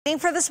Waiting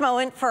for this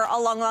moment for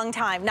a long, long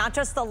time, not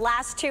just the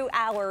last 2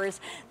 hours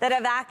that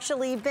I've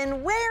actually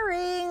been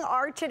wearing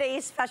our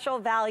today's special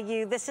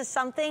value. This is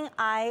something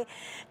I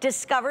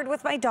discovered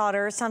with my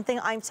daughter, something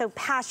I'm so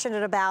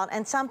passionate about,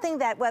 and something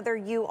that whether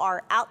you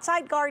are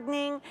outside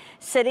gardening,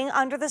 sitting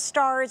under the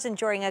stars,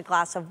 enjoying a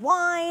glass of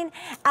wine,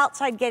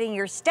 outside getting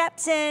your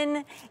steps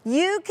in,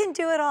 you can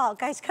do it all.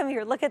 Guys, come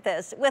here, look at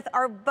this. With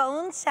our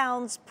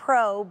BoneSoundz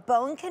Pro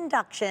Bone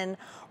Conduction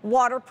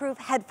waterproof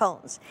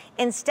headphones.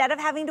 Instead of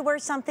having to wear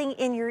something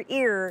in your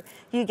ear,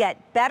 you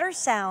get better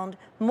sound,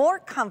 more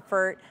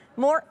comfort,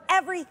 more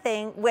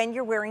everything when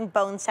you're wearing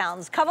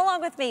BoneSoundz. Come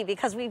along with me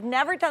because we've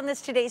never done this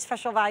today's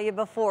special value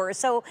before.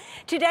 So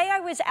today I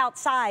was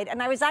outside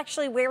and I was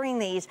actually wearing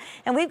these,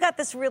 and we've got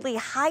this really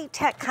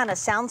high-tech kind of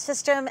sound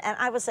system, and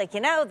I was like,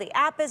 you know, the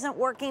app isn't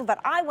working, but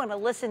I want to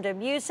listen to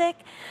music.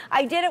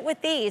 I did it with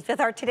these,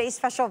 with our today's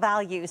special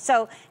value.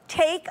 So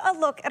take a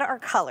look at our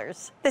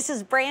colors. This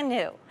is brand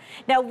new.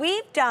 Now,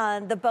 we've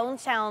done the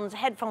BoneSoundz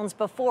headphones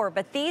before,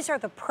 but these are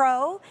the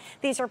Pro.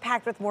 These are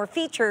packed with more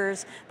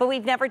features, but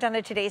we've never done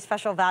a today's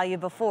special value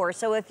before.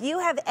 So if you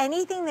have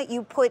anything that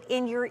you put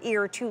in your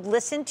ear to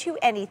listen to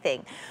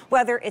anything,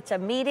 whether it's a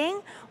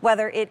meeting,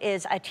 whether it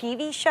is a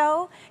TV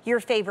show, your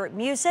favorite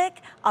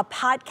music, a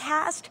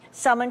podcast,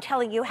 someone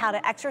telling you how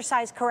to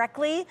exercise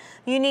correctly,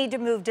 you need to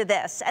move to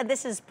this. And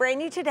this is brand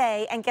new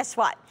today, and guess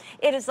what?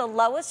 It is the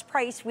lowest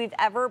price we've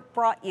ever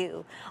brought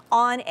you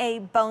on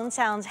a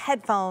BoneSoundz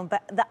headphone.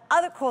 But the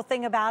other cool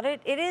thing about it,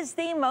 it is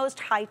the most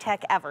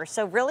high-tech ever.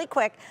 So really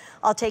quick,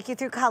 I'll take you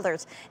through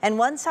colors. And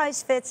one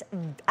size fits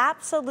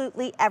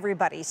absolutely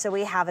everybody. So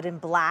we have it in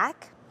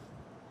black.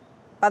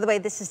 By the way,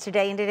 this is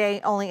today and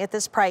today only at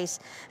this price.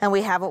 And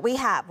we have what we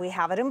have. We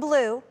have it in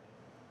blue.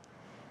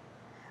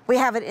 We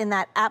have it in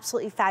that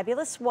absolutely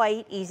fabulous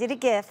white, easy to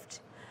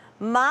gift.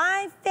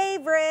 My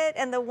favorite,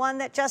 and the one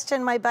that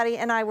Justin, my buddy,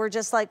 and I were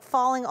just like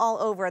falling all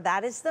over,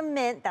 that is the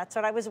mint. That's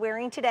what I was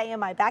wearing today in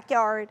my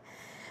backyard.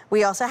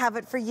 We also have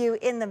it for you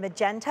in the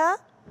magenta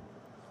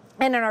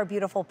and in our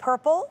beautiful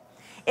purple.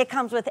 It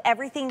comes with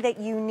everything that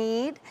you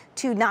need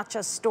to not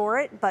just store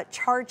it, but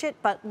charge it.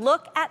 But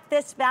look at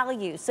this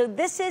value. So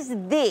this is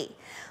the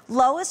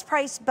lowest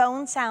price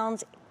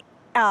BoneSoundz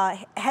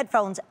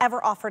headphones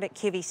ever offered at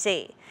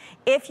QVC.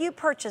 If you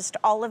purchased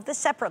all of this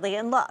separately,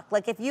 and look,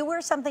 like if you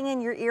wear something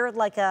in your ear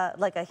like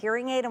a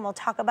hearing aid, and we'll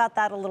talk about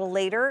that a little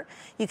later,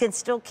 you can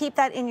still keep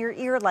that in your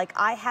ear like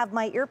I have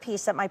my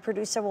earpiece that my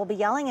producer will be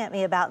yelling at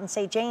me about and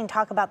say, Jane,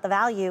 talk about the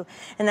value,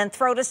 and then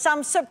throw to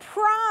some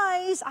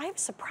surprise. I have a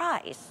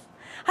surprise.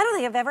 I don't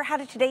think I've ever had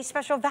a today's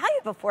special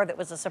value before that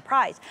was a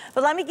surprise.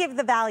 But let me give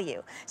the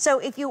value. So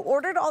if you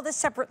ordered all this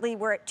separately,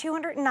 we're at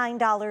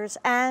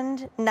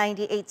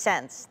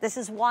 $209.98. This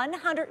is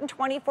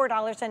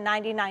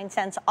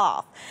 $124.99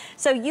 off.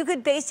 So you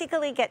could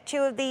basically get 2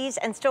 of these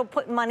and still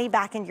put money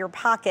back in your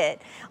pocket.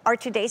 Our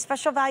today's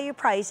special value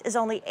price is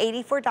only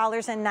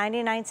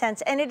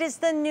 $84.99, and it is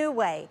the new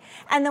way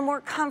and the more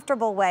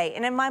comfortable way,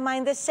 and in my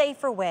mind, the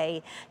safer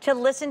way to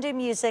listen to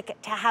music,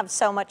 to have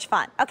so much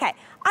fun. Okay,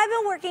 I've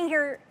been working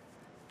here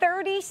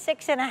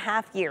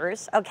 36.5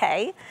 years,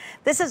 okay?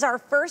 This is our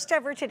first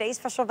ever today's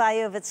special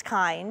value of its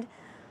kind.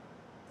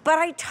 But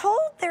I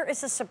told there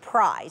is a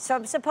surprise. So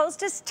I'm supposed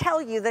to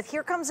tell you that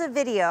here comes a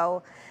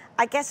video.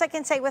 I guess I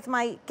can say with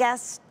my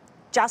guest,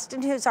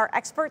 Justin, who's our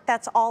expert,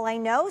 that's all I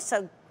know.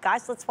 So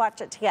guys, let's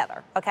watch it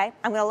together, okay?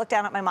 I'm gonna look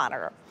down at my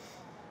monitor.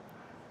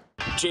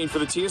 Jane, for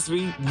the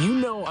TSV, you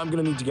know I'm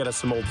gonna need to get us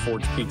some Old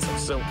Forge pizza.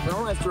 So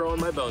while I throw in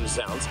my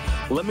BoneSoundz,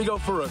 let me go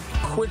for a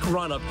quick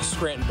run up to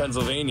Scranton,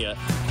 Pennsylvania,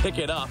 pick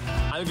it up.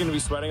 I'm gonna be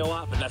sweating a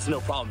lot, but that's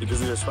no problem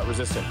because they're sweat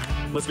resistant.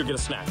 Let's go get a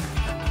snack.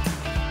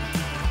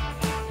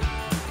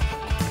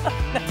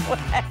 No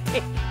way.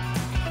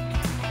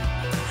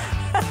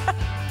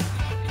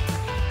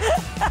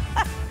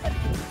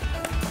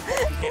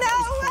 No way!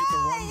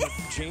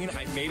 Jane,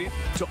 I made it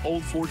to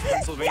Old Forge,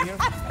 Pennsylvania.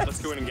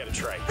 Let's go in and get a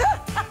tray.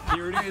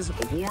 Here it is,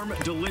 warm,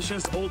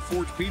 delicious Old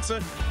Forge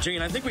pizza.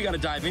 Jane, I think we got to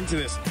dive into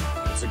this.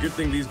 It's a good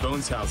thing these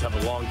BoneSoundz have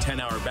a long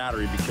 10-hour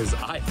battery because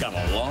I've got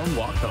a long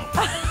walk home.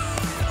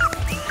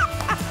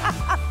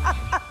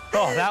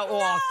 Oh, that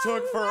walk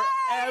took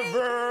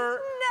forever.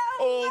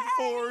 Old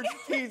Forge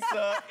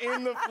pizza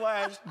in the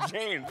flesh.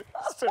 Jane,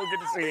 so good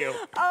to see you.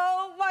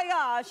 Oh my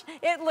gosh,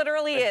 it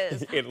literally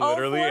is. It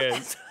literally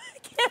is. I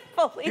can't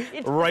believe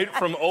it. Right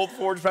from Old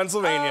Forge,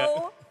 Pennsylvania.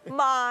 Oh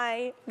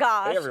my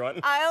gosh. Hey, everyone.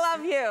 I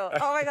love you.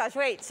 Oh my gosh,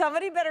 wait,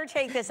 somebody better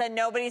take this and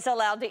nobody's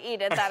allowed to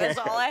eat it. That is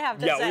all I have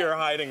to say. Yeah, we are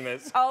hiding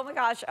this. Oh my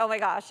gosh, oh my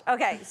gosh.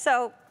 Okay,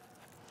 so,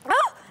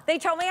 oh, they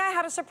told me I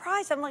had a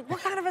surprise. I'm like,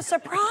 what kind of a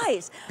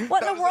surprise?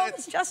 What in the world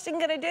is Justin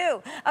gonna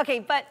do? Okay,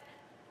 but,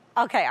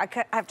 okay, I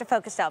have to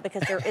focus now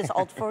because there is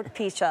Old Forge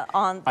pizza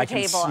on the table. I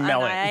can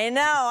smell it. I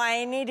know,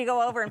 I need to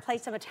go over and play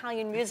some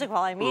Italian music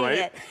while I'm eating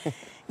it.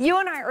 You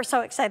and I are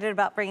so excited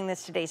about bringing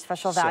this today's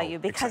special value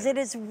because it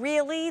is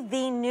really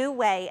the new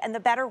way and the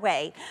better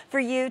way for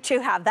you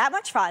to have that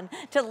much fun,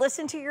 to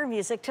listen to your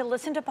music, to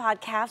listen to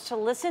podcasts, to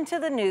listen to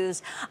the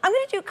news. I'm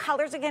going to do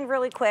colors again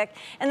really quick,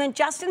 and then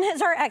Justin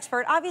is our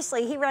expert.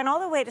 Obviously, he ran all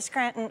the way to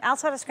Scranton,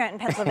 outside of Scranton,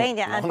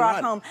 Pennsylvania, and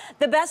brought home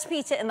the best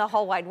pizza in the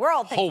whole wide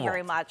world. Thank you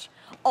very much.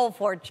 Old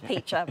Forge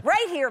Pizza.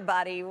 Right here,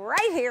 buddy.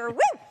 Right here. Woo!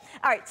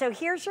 All right, so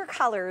here's your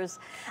colors.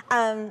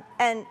 And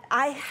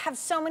I have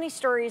so many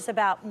stories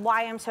about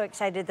why I'm so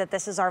excited that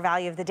this is our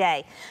value of the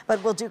day.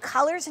 But we'll do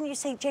colors, and you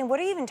say, Jane, what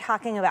are you even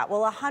talking about?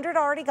 Well, 100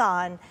 already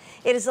gone.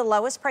 It is the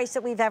lowest price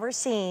that we've ever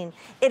seen.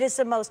 It is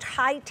the most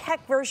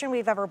high-tech version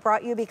we've ever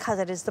brought you because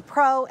it is the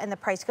Pro, and the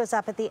price goes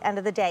up at the end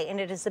of the day. And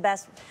it is the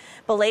best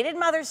belated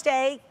Mother's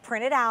Day,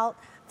 printed out,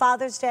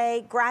 Father's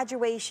Day,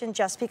 graduation,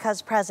 just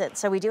because present.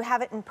 So we do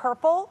have it in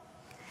purple.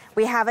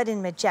 We have it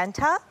in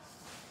magenta.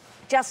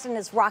 Justin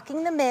is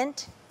rocking the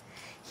mint.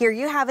 Here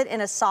you have it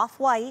in a soft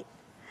white.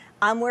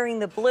 I'm wearing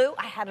the blue.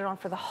 I had it on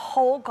for the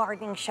whole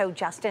gardening show,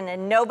 Justin,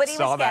 and nobody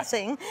was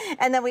guessing.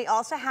 And then we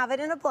also have it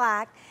in a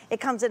black. It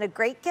comes in a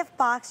great gift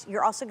box.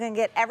 You're also going to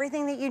get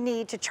everything that you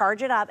need to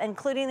charge it up,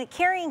 including the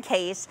carrying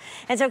case.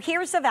 And so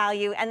here's the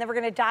value, and then we're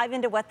going to dive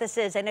into what this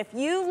is. And if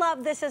you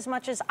love this as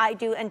much as I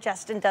do and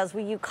Justin does,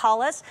 will you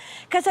call us?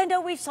 Because I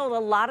know we've sold a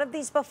lot of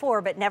these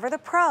before, but never the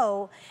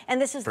Pro.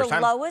 And this is the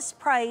lowest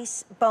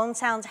price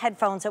BoneSoundz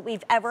headphones that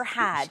we've ever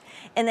had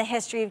in the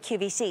history of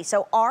QVC.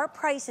 So our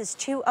price is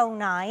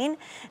 $209.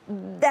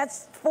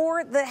 That's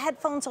for the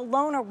headphones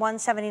alone are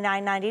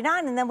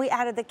 $179.99, and then we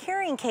added the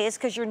carrying case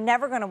because you're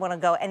never going to want to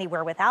go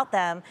anywhere without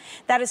them.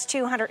 That is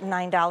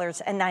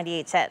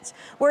 $209.98.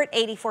 We're at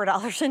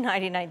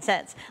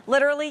 $84.99.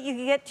 Literally, you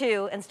can get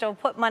two and still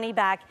put money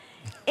back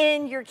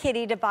in your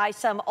kitty to buy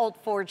some Old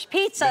Forge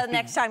pizza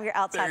next time you're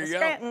outside of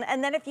Scranton.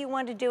 And then if you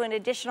want to do an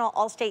additional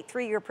Allstate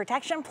 3-year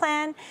protection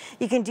plan,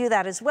 you can do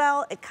that as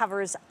well. It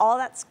covers all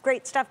that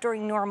great stuff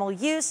during normal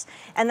use,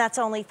 and that's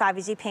only 5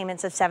 easy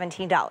payments of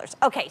 $17.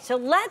 Okay, so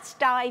let's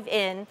dive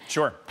in.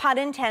 Sure. Pun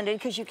intended,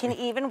 because you can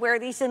even wear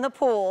these in the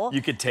pool.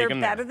 You could take them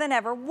there. They're better than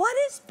ever. What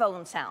is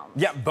BoneSoundz?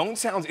 Yeah,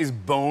 BoneSoundz is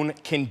bone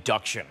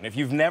conduction. If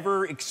you've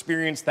never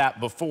experienced that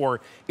before,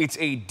 it's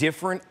a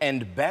different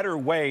and better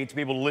way to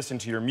be able to listen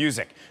to your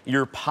music,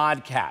 your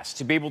podcast,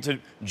 to be able to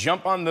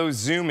jump on those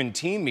Zoom and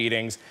team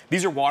meetings.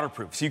 These are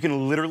waterproof, so you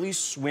can literally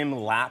swim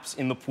laps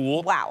in the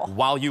pool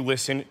while you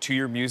listen to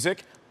your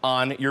music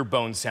on your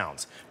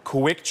BoneSoundz.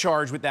 Quick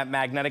charge with that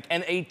magnetic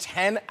and a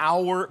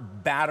 10-hour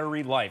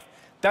battery life.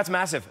 That's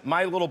massive.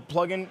 My little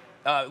plug-in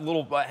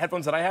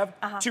headphones that I have,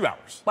 2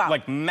 hours. Wow.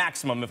 Like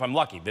maximum if I'm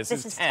lucky. This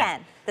is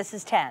 10. This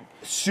is 10.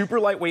 Super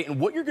lightweight, and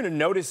what you're gonna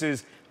notice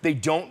is they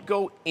don't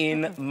go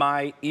in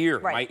my ear.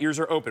 My ears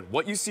are open.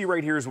 What you see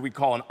right here is what we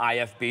call an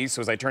IFB,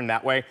 so as I turn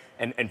that way,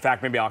 and in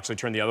fact, maybe I'll actually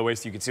turn the other way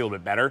so you can see a little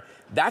bit better,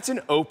 that's an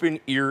open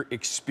ear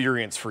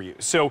experience for you.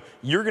 So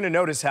you're gonna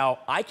notice how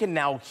I can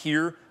now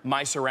hear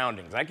my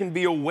surroundings. I can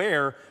be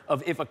aware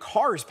of if a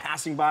car is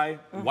passing by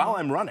while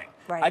I'm running.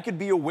 I could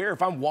be aware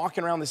if I'm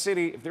walking around the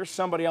city, if there's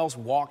somebody else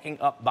walking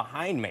up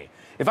behind me.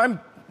 If I'm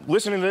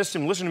listening to this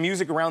and listening to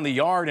music around the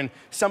yard and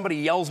somebody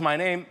yells my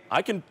name,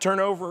 I can turn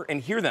over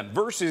and hear them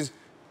versus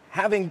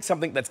having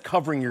something that's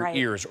covering your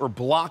ears or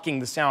blocking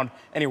the sound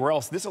anywhere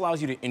else. This allows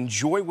you to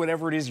enjoy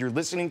whatever it is you're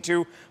listening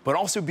to, but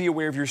also be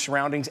aware of your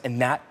surroundings, and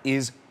that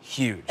is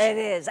huge. It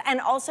is.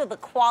 And also the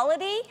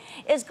quality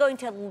is going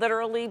to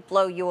literally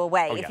blow you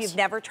away if you've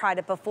never tried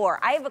it before.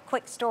 I have a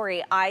quick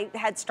story. I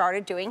had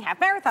started doing half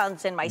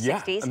marathons in my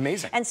 60s.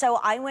 Amazing. And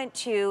so I went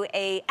to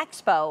a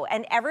expo,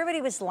 and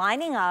everybody was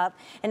lining up,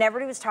 and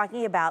everybody was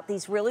talking about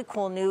these really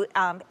cool new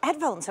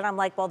headphones. And I'm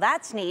like, well,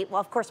 that's neat.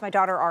 Well, of course, my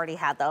daughter already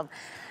had them.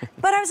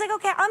 But I was like,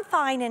 okay, I'm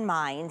fine in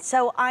mine.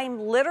 So I'm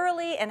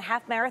literally in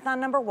half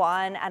marathon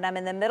 #1, and I'm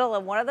in the middle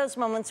of one of those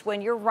moments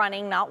when you're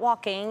running, not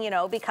walking, you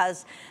know,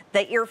 because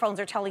the earphones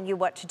are telling you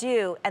what to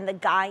do. And the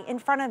guy in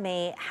front of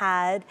me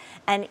had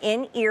an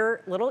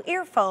in-ear little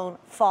earphone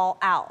fall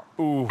out.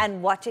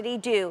 And what did he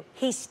do?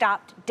 He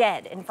stopped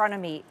dead in front of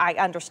me. I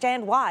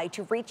understand why,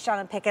 to reach down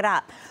and pick it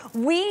up.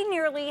 We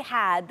nearly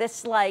had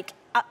this like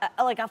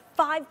a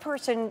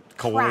 5-person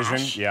collision.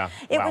 Crash. Yeah.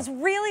 It was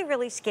really,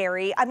 really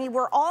scary. I mean,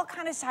 we're all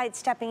kind of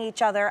sidestepping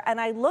each other, and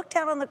I looked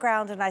down on the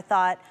ground and I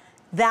thought,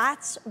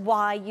 that's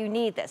why you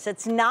need this.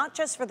 It's not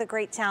just for the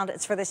great sound,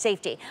 it's for the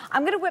safety.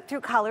 I'm gonna whip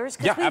through colors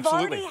because we've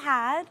already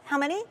had, how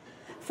many?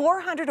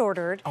 400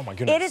 ordered. Oh my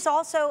goodness. It is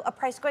also a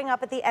price going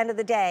up at the end of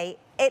the day.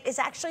 It is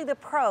actually the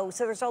Pro,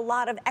 so there's a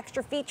lot of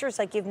extra features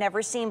like you've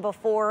never seen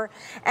before.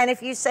 And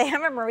if you say, I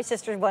remember my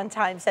sister one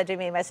time said to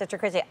me, my sister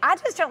Chrissy, I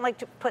just don't like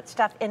to put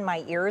stuff in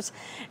my ears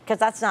because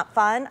that's not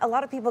fun. A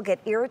lot of people get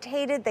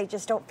irritated. They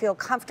just don't feel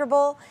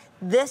comfortable.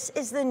 This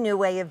is the new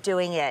way of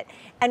doing it.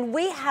 And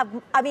we have,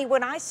 I mean,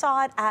 when I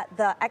saw it at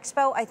the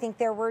expo, I think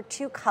there were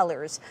 2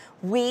 colors.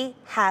 We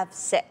have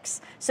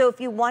 6. So if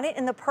you want it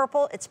in the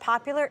purple, it's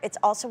popular. It's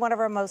also one of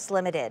our most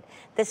limited.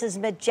 This is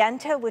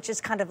magenta, which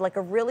is kind of like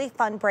a really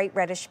fun, bright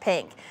red reddish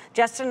pink.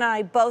 Justin and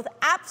I both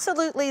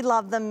absolutely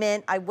love the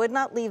mint. I would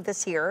not leave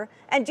this here.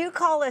 And do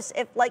call us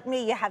if, like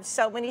me, you have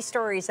so many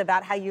stories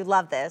about how you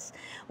love this.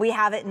 We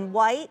have it in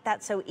white,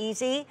 that's so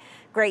easy.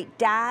 Great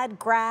dad,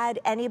 grad,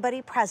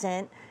 anybody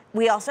present.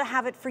 We also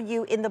have it for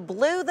you in the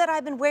blue that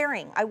I've been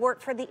wearing. I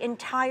worked for the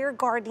entire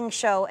gardening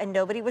show and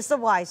nobody was the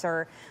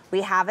wiser.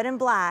 We have it in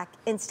black.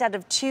 Instead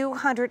of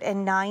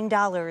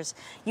 $209,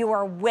 you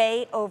are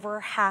way over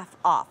half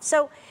off.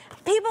 So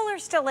people are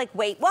still like,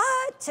 wait,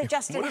 what? So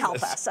Justin,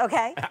 help us,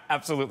 okay?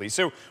 Absolutely.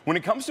 So when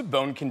it comes to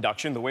bone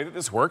conduction, the way that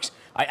this works,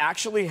 I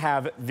actually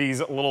have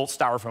these little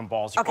styrofoam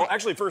balls. Okay. Well,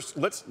 actually, first,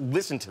 let's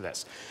listen to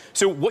this.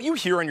 So what you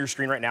hear on your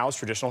screen right now is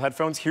traditional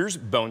headphones. Here's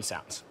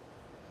BoneSoundz.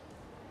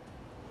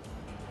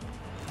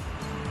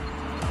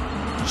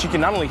 She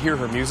can not only hear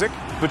her music,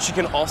 but she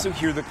can also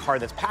hear the car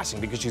that's passing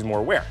because she's more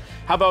aware.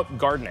 How about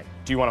gardening?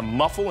 Do you want to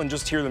muffle and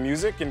just hear the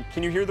music? And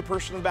can you hear the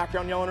person in the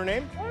background yelling her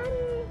name?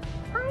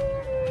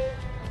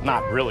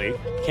 Not really.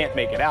 Can't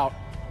make it out.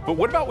 But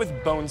what about with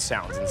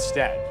BoneSoundz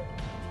instead?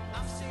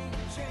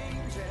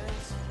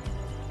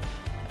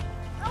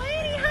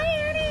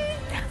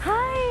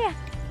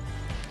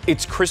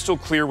 It's crystal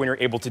clear when you're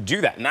able to do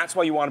that. And that's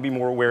why you want to be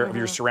more aware of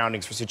your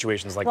surroundings for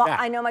situations like that. Well,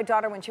 I know my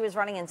daughter, when she was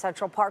running in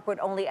Central Park,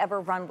 would only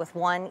ever run with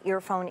one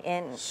earphone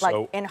in,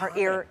 like in her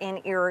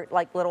ear,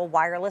 like little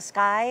wireless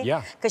guy.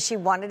 Yeah. Because she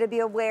wanted to be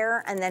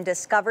aware and then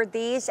discovered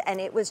these,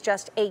 and it was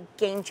just a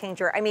game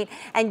changer. I mean,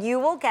 and you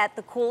will get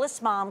the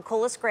coolest mom,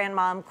 coolest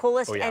grandmom,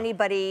 coolest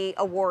anybody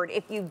award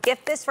if you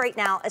get this right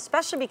now,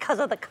 especially because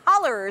of the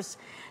colors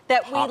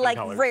that we like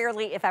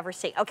rarely, if ever,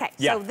 see. Okay,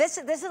 so this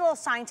is a little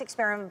science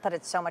experiment, but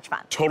it's so much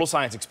fun. Total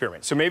science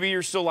experiment. So maybe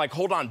you're still like,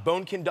 hold on,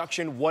 bone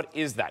conduction, what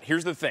is that?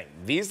 Here's the thing.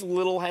 These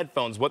little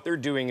headphones, what they're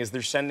doing is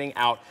they're sending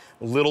out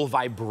little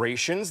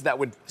vibrations that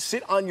would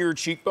sit on your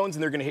cheekbones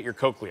and they're gonna hit your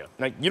cochlea.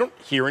 Now, you don't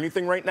hear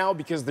anything right now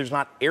because there's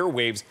not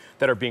airwaves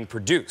that are being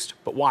produced.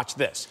 But watch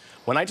this.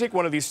 When I take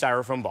one of these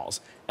styrofoam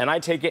balls and I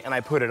take it and I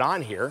put it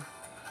on here,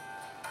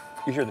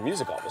 you hear the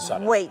music all of a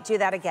sudden. Wait, do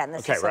that again.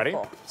 This is so ready?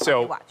 cool.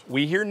 So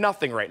we hear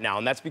nothing right now,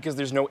 and that's because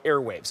there's no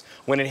airwaves.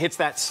 When it hits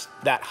that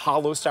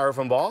hollow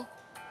styrofoam ball,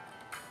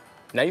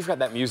 now you've got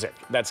that music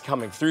that's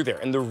coming through there.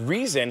 And the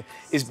reason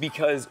is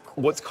because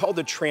what's called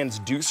a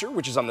transducer,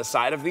 which is on the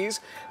side of these,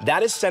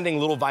 that is sending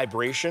little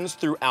vibrations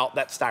throughout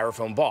that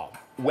styrofoam ball.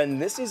 When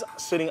this is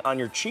sitting on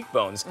your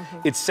cheekbones,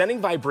 it's sending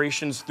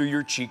vibrations through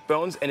your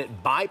cheekbones and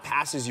it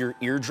bypasses your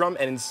eardrum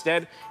and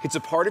instead hits a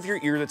part of your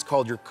ear that's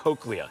called your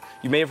cochlea.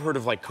 You may have heard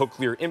of like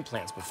cochlear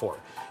implants before.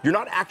 You're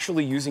not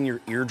actually using your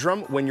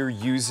eardrum when you're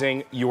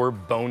using your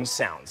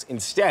BoneSoundz.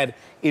 Instead,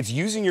 it's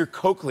using your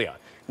cochlea.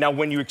 Now,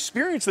 when you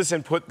experience this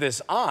and put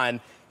this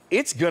on,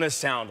 it's gonna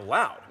sound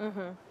loud.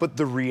 But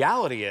the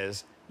reality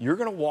is, you're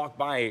gonna walk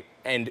by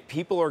and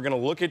people are gonna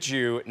look at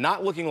you,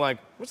 not looking like,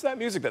 what's that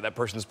music that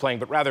person's playing,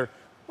 but rather,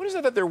 what is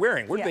that they're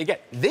wearing? Where did they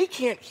get? They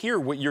can't hear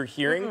what you're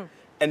hearing,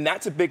 and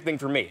that's a big thing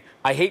for me.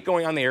 I hate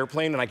going on the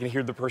airplane and I can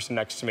hear the person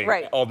next to me,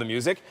 all the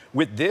music.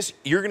 With this,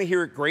 you're gonna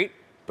hear it great,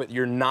 but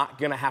you're not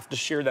gonna have to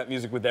share that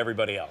music with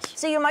everybody else.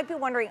 So you might be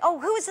wondering, oh,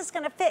 who is this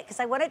gonna fit?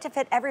 Because I want it to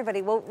fit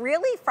everybody. Well,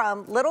 really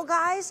from little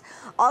guys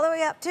all the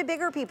way up to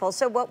bigger people.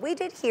 So what we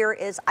did here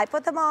is I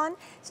put them on,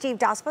 Steve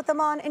Doss put them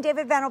on, and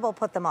David Venable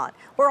put them on.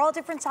 We're all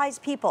different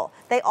sized people.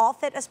 They all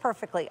fit us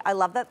perfectly. I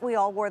love that we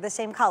all wore the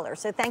same color.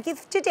 So thank you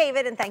to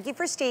David and thank you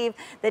for Steve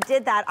that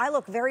did that. I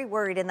look very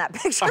worried in that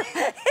picture.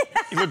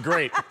 You look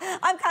great.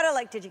 I'm kind of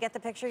like, did you get the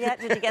picture yet?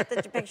 Did you get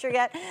the picture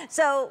yet?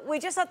 So we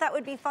just thought that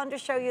would be fun to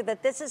show you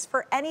that this is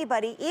for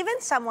anybody, even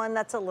someone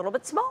that's a little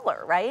bit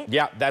smaller, right?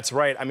 Yeah, that's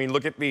right. I mean,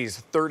 look at these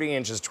 30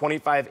 inches,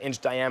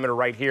 25-inch diameter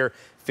right here.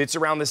 Fits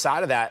around the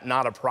side of that,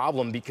 not a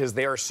problem because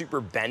they are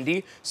super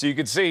bendy. So you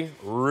can see,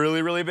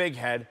 really, really big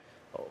head,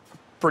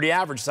 pretty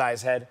average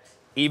size head.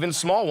 Even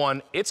small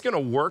one, it's gonna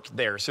work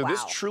there. So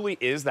this truly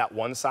is that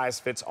one size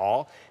fits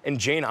all. And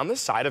Jane, on the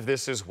side of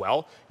this as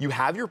well, you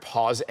have your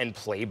pause and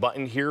play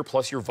button here,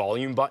 plus your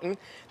volume button.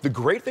 The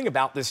great thing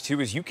about this too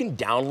is you can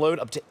download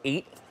up to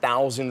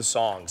 8,000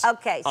 songs.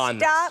 Okay,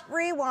 stop,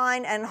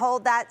 rewind, and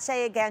hold that.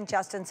 Say again,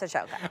 Justin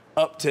Sachoka.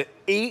 Up to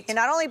 8,000. You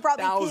not only brought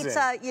me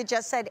pizza, you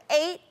just said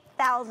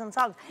 8,000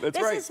 songs. That's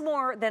this right. is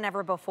more than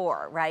ever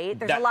before, right?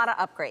 There's a lot of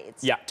upgrades.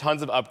 Yeah,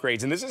 tons of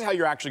upgrades. And this is how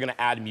you're actually gonna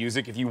add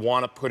music if you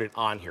wanna put it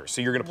on here.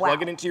 So you're gonna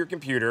plug it into your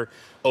computer,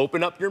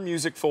 open up your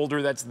music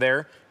folder that's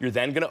there. You're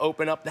then gonna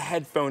open up the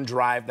headphone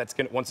drive that's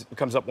gonna, once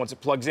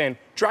it plugs in,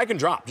 drag and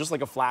drop, just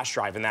like a flash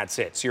drive, and that's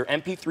it. So your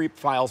MP3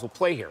 files will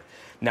play here.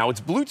 Now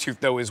it's Bluetooth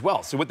though as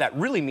well. So what that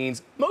really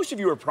means, most of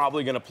you are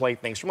probably gonna play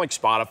things from like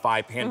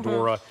Spotify,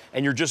 Pandora,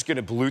 and you're just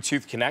gonna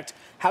Bluetooth connect.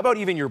 How about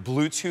even your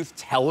Bluetooth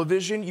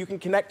television you can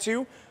connect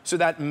to so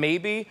that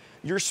maybe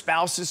your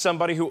spouse is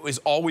somebody who is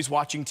always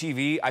watching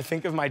TV. I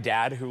think of my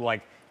dad who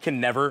like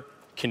can never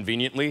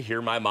conveniently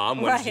hear my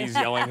mom when she's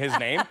yelling his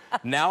name.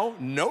 Now,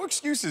 no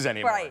excuses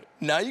anymore. Right.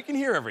 Now you can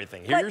hear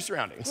everything, hear your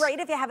surroundings. Right,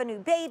 if you have a new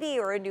baby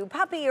or a new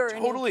puppy or a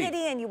new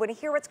kitty and you want to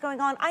hear what's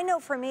going on. I know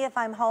for me, if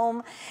I'm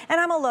home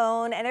and I'm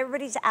alone and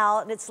everybody's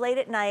out and it's late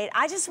at night,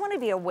 I just want to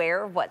be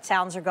aware of what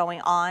sounds are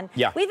going on.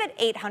 Yeah. We've had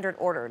 800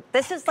 ordered.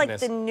 This is like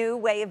the new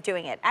way of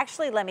doing it.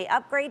 Actually, let me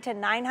upgrade to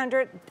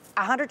 900.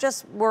 100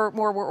 just more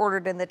were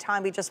ordered in the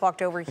time we just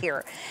walked over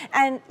here.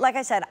 And like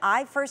I said,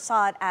 I first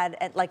saw it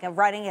at like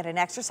running at an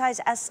exercise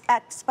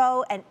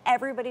expo, and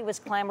everybody was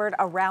clamored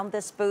around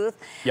this booth.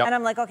 Yep. And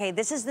I'm like, okay,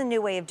 this is the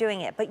new way of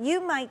doing it. But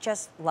you might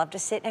just love to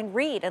sit and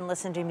read and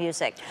listen to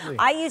music.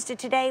 I used it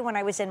today when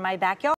I was in my backyard.